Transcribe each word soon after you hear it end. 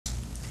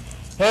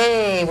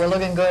Hey, we're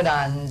looking good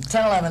on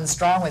 10-11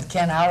 Strong with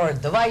Ken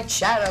Howard. The White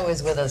Shadow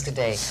is with us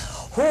today,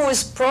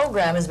 whose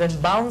program has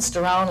been bounced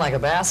around like a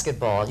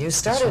basketball. You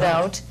started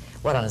out,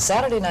 what, on a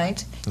Saturday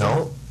night?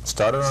 No,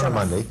 started on a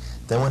Monday,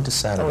 then went to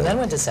Saturday. Oh, then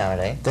went to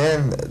Saturday.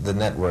 Then the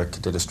network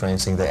did a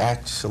strange thing. They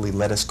actually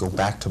let us go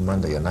back to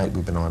Monday, a night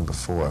we've been on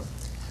before,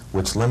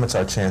 which limits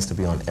our chance to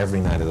be on every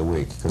night of the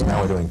week, because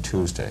now we're doing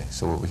Tuesday.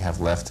 So what we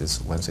have left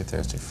is Wednesday,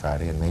 Thursday,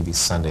 Friday, and maybe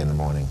Sunday in the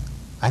morning.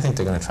 I think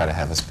they're going to try to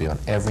have us be on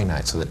every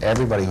night so that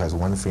everybody who has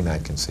one free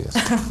night can see us.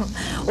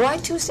 Why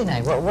Tuesday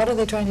night? What are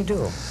they trying to do?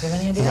 Do you have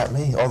any idea? You got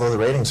me. Although the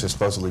ratings are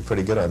supposedly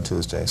pretty good on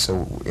Tuesday,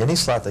 so any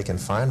slot they can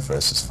find for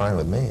us is fine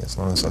with me, as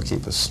long as they'll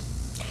keep us.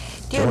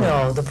 Do you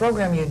know, the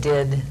program you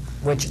did,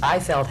 which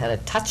I felt had a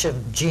touch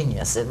of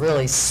genius, it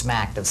really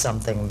smacked of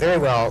something very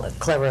well,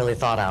 cleverly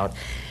thought out,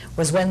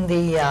 was when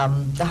the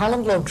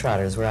Harlem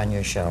Globetrotters were on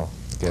your show.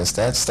 Yes,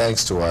 that's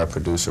thanks to our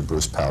producer,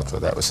 Bruce Powell.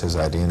 That was his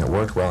idea, and it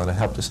worked well, and it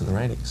helped us in the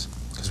ratings,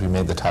 because we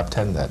made the top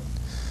 10 that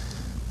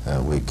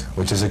week,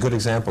 which is a good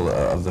example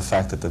of the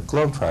fact that the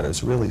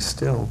Globetrotters really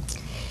still...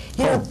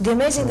 You know, the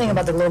amazing thing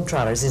about the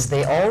Globetrotters is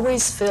they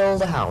always fill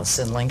the house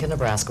in Lincoln,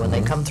 Nebraska when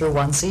they come through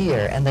once a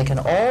year, and they can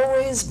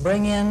always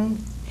bring in,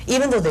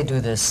 even though they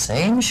do the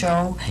same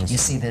show, you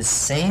see the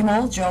same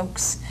old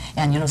jokes,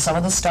 and you know, some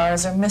of the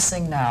stars are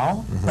missing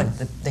now, but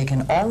they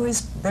can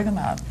always bring them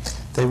out.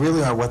 They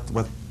really are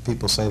what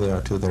people say they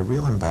are too. They're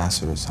real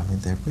ambassadors. I mean,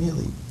 they're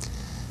really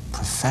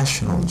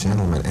professional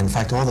gentlemen. In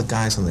fact, all the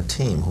guys on the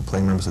team who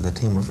play members of the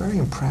team were very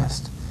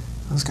impressed.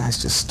 Those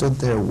guys just stood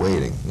there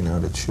waiting, you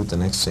know, to shoot the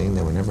next scene.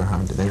 They were never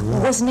harmed. They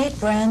really... Was Nate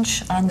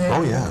Branch on the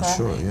Oh, yeah, call?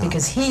 sure, yeah.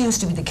 Because he used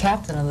to be the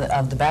captain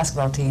of the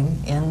basketball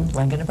team in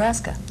Lincoln,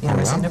 Nebraska,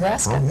 University of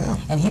Nebraska. Oh, yeah.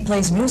 And he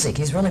plays music.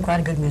 He's really quite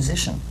a good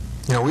musician.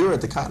 You know, we were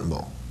at the Cotton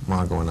Bowl,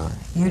 Margot and I.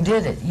 You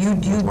did it. You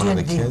did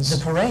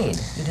the parade.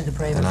 You did the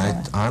parade.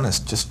 And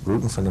honest, just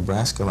rooting for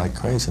Nebraska like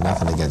crazy.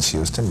 Nothing against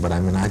Houston, but I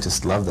mean, I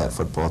just love that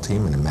football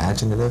team, and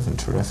imaginative and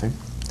terrific.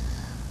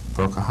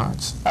 Broke our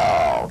hearts.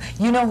 Oh,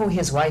 you know who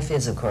his wife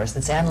is, of course.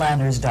 That's Ann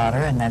Lander's daughter,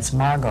 and that's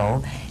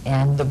Margot,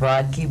 and the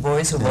Broadkey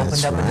boys who've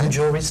opened up a new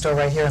jewelry store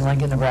right here in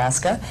Lincoln,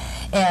 Nebraska.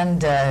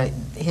 And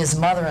his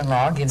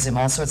mother-in-law gives him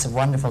all sorts of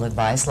wonderful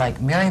advice,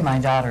 like marry my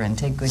daughter and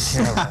take good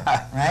care of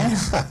her, right?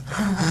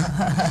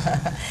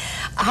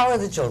 How are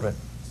the children?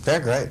 They're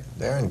great.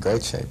 They're in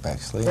great shape,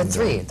 actually. They're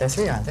three. They're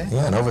three, aren't they?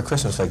 Yeah, and over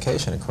Christmas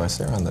vacation, of course,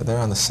 they're on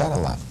the set a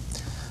lot.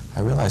 I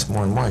realized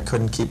more and more I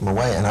couldn't keep them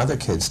away, and other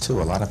kids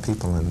too. A lot of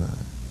people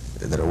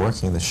that are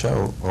working in the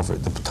show over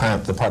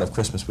the part of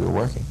Christmas we were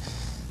working,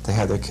 they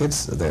had their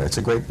kids there.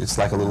 It's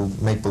like a little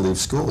make-believe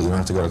school. You don't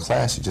have to go to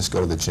class. You just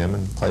go to the gym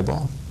and play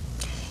ball.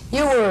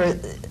 You're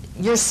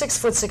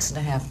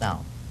 6'6.5"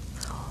 now.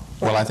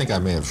 Well, I think I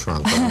may have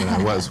shrunk, but I mean,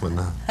 I was when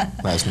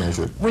last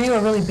measured. Were you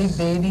a really big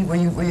baby?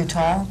 Were you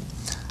tall?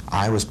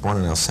 I was born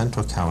in El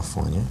Centro,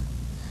 California,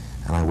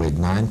 and I weighed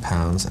 9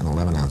 pounds and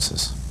 11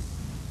 ounces.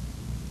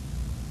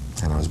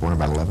 And I was born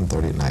about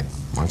 11:30 at night,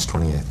 March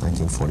 28th,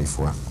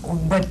 1944.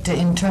 But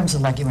in terms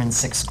of, like, you were in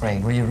 6th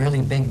grade, were you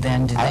really big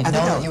then? Did they know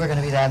that you were going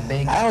to be that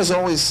big? I was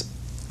always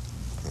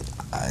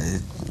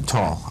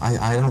tall.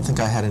 I don't think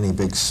I had any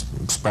big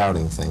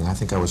sprouting thing. I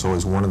think I was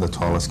always one of the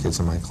tallest kids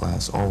in my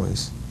class,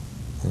 always.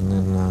 And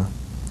then,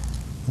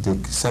 with the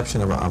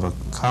exception of a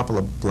couple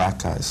of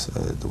black guys,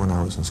 when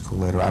I was in school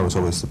later, I was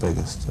always the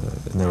biggest.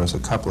 And there was a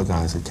couple of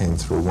guys that came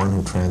through, one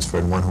who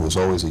transferred, and one who was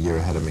always a year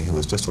ahead of me, who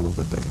was just a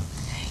little bit bigger.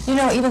 You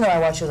know, even though I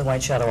watch you The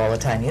White Shadow all the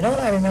time, you know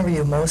what I remember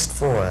you most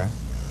for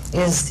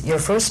is your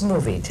first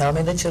movie, Tell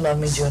Me That You Love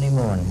Me, Junie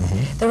Moon.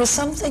 There was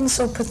something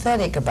so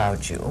pathetic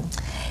about you.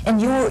 And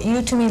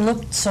you to me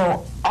looked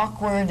so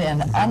awkward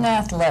and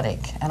unathletic.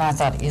 And I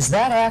thought, is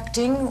that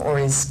acting, or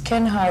is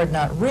Ken Howard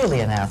not really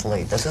an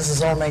athlete, that this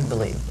is all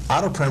make-believe?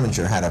 Otto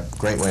Preminger had a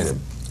great way to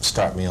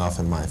start me off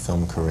in my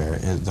film career.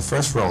 The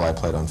first role I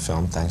played on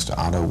film, thanks to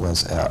Otto,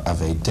 was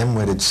of a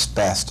dim-witted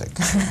spastic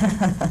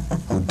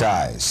who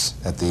dies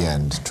at the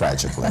end,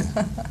 tragically.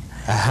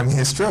 I mean,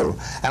 it's true.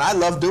 And I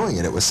loved doing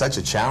it. It was such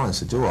a challenge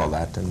to do all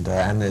that,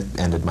 and it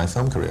ended my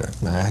film career,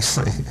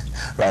 actually,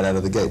 right out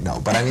of the gate. No,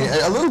 but I mean,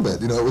 a little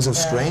bit. You know, it was a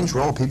strange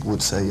role. People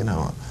would say, you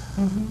know,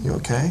 you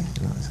okay?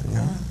 You know, I said,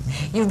 yeah.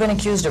 You've been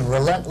accused of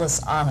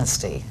relentless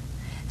honesty,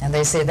 and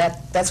they say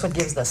that's what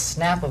gives the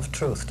snap of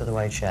truth to The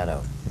White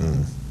Shadow.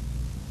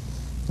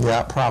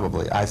 Yeah,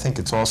 probably. I think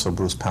it's also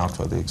Bruce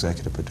Powell, the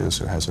executive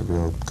producer, has a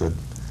real good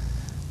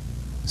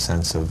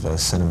sense of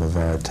cinema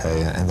verite,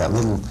 and that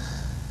little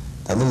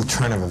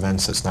turn of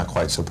events that's not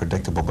quite so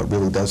predictable, but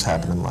really does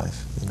happen in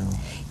life. You know.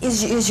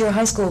 Is your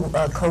high school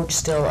coach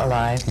still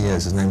alive? He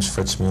is. His name's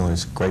Fritz Mueller.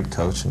 He's a great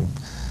coach and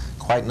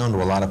quite known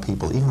to a lot of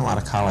people. Even a lot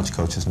of college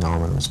coaches know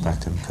him and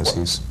respect him because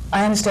he's...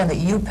 I understand that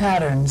you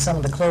pattern some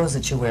of the clothes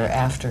that you wear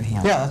after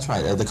him. Yeah, that's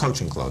right. The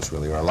coaching clothes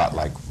really are a lot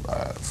like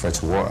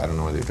Fritz wore. I don't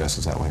know whether he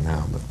dresses that way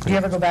now. But do you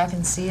ever go back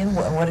and see him?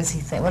 What does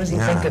he think? What does he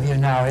think of you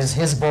now? Is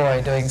his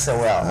boy doing so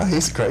well?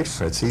 He's great,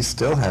 Fritz. He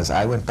still has.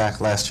 I went back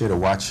last year to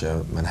watch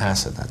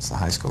Manhasset. That's the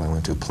high school I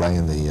went to, play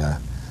in the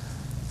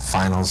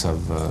finals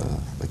of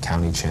the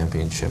county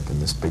championship in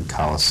this big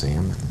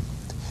coliseum. And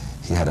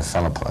he had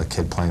a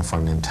kid playing for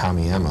him named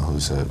Tommy Emma,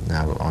 who's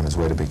now on his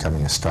way to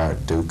becoming a star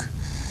at Duke.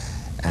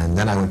 And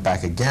then I went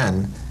back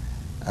again.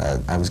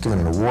 I was given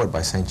an award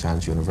by St.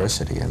 John's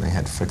University, and they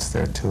had Fritz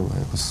there too.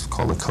 It was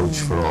called the Coach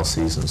for All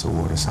Seasons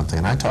Award or something,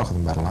 and I talked with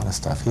him about a lot of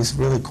stuff. He's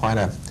really quite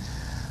a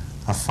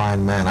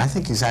fine man. I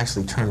think he's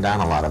actually turned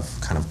down a lot of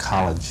kind of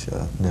college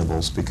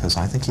nibbles, because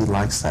I think he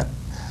likes that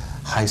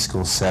high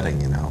school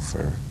setting, you know,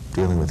 for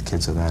dealing with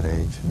kids of that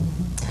age.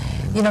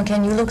 You know,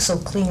 Ken, you look so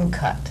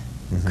clean-cut.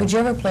 Could you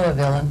ever play a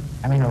villain?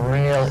 I mean, a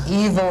real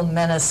evil,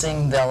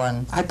 menacing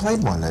villain. I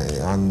played one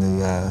on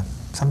the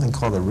something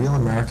called The Real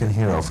American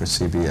Hero for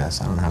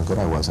CBS. I don't know how good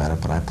I was at it,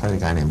 but I played a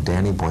guy named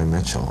Danny Boy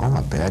Mitchell. Oh,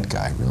 a bad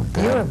guy, real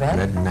bad. You were a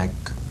bad redneck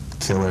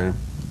killer,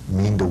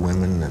 mean to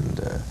women,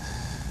 and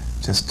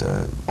just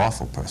an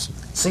awful person.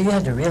 So you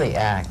had to really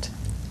act.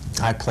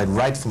 I played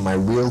right from my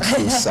real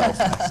true self.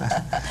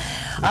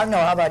 I don't know,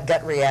 how about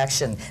gut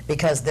reaction?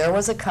 Because there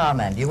was a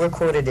comment, you were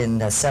quoted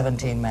in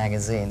 17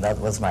 magazine, that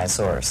was my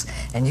source,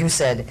 and you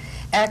said,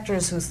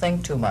 actors who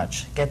think too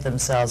much get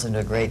themselves into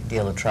a great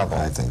deal of trouble.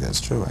 I think that's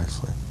true,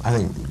 actually. I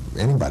think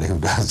anybody who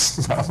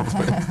does,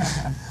 probably.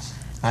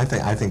 I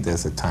think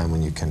there's a time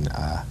when you can,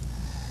 I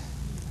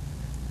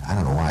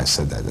don't know why I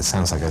said that. It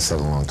sounds like I said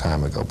it a long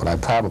time ago, but I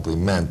probably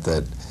meant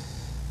that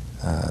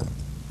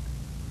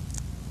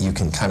you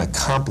can kind of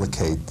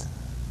complicate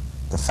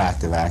the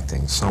fact of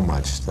acting so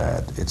much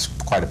that it's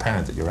quite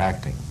apparent that you're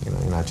acting. You know,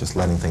 you're not just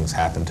letting things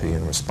happen to you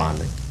and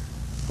responding.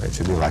 It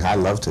should be like, I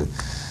love to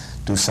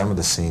do some of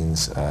the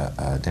scenes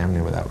damn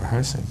near without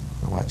rehearsing.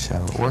 Watch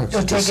how it works.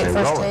 You'll take it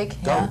first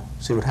take? Go. Yeah.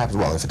 See what happens.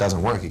 Well, if it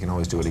doesn't work, you can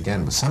always do it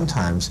again. But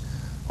sometimes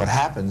what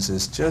happens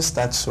is just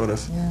that sort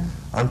of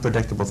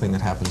unpredictable thing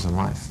that happens in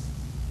life.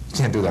 You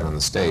can't do that on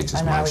the stage as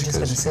much. I know, I was just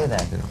going to say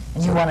that. You know,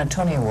 and you won a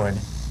Tony Award.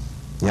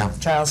 Yeah.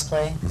 Child's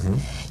Play.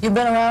 You've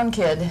been around,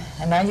 kid,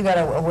 and now you got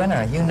a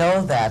winner. You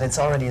know that. It's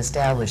already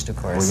established, of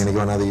course. We're going to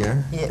go another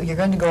year? You're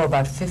going to go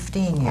about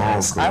 15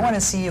 years. Oh, I want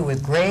to see you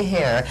with gray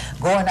hair,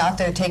 going out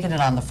there, taking it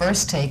on the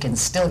first take, and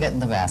still getting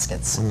the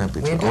baskets. Wouldn't that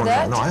be Will you fun? do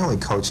that? No, I only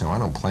coach now. I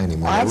don't play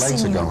anymore. I've The legs are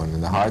seen you- going,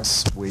 and the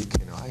heart's weak.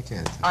 You know, I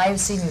can't. I've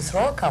seen you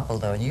throw a couple,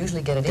 though, and you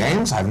usually get it in.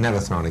 Games? I've never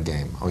thrown a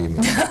game. Oh, you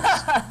mean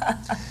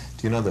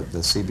Do you know that the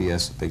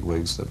CBS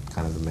bigwigs, the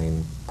kind of the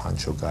main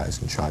poncho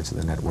guys in charge of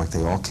the network,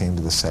 they all came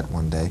to the set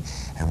one day,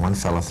 and one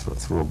fella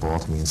threw a ball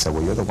to me and said,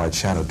 well, you're the White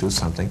Shadow, do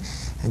something.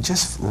 And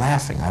just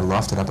laughing, I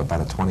lofted up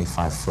about a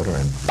 25-footer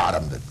and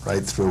bottomed it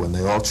right through, and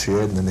they all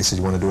cheered, and then they said,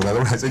 you want to do another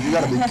one? I said, you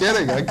got to be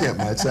kidding, I can't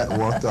match that,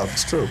 and walked off.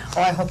 It's true.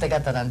 Oh, I hope they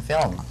got that on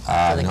film.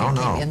 So they No, can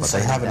keep but they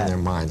inserting have it in that. their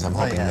minds. I'm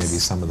hoping yes. maybe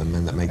some of the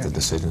men that make the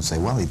decision say,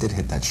 well, he did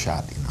hit that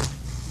shot, you know.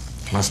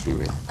 Must be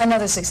real.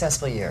 Another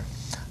successful year.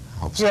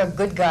 I hope so. You're a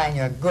good guy, and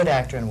you're a good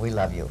actor, and we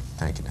love you.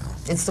 Thank you, Now.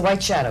 It's The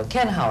White Shadow.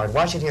 Ken Howard.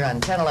 Watch it here on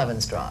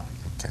 10/11 Strong.